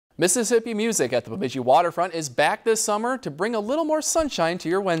Mississippi music at the Bemidji Waterfront is back this summer to bring a little more sunshine to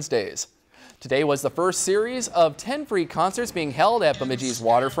your Wednesdays. Today was the first series of 10 free concerts being held at Bemidji's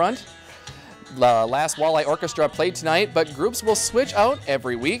Waterfront. The last Walleye Orchestra played tonight, but groups will switch out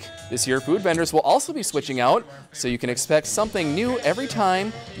every week. This year, food vendors will also be switching out, so you can expect something new every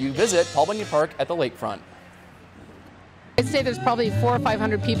time you visit Paul Bunyan Park at the lakefront. I'd say there's probably 400 or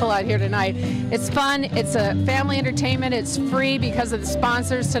 500 people out here tonight. It's fun, it's a family entertainment, it's free because of the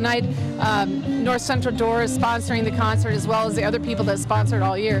sponsors tonight. North Central Door is sponsoring the concert as well as the other people that sponsored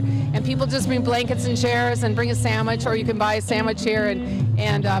all year. And people just bring blankets and chairs and bring a sandwich, or you can buy a sandwich here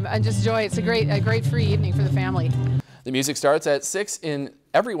and just enjoy it. It's a great free evening for the family. The music starts at 6 in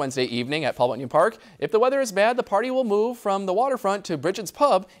every Wednesday evening at Paul Bunyan Park. If the weather is bad, the party will move from the waterfront to Bridget's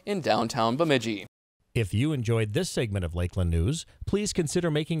Pub in downtown Bemidji. If you enjoyed this segment of Lakeland News, please consider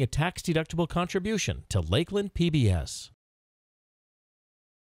making a tax-deductible contribution to Lakeland PBS.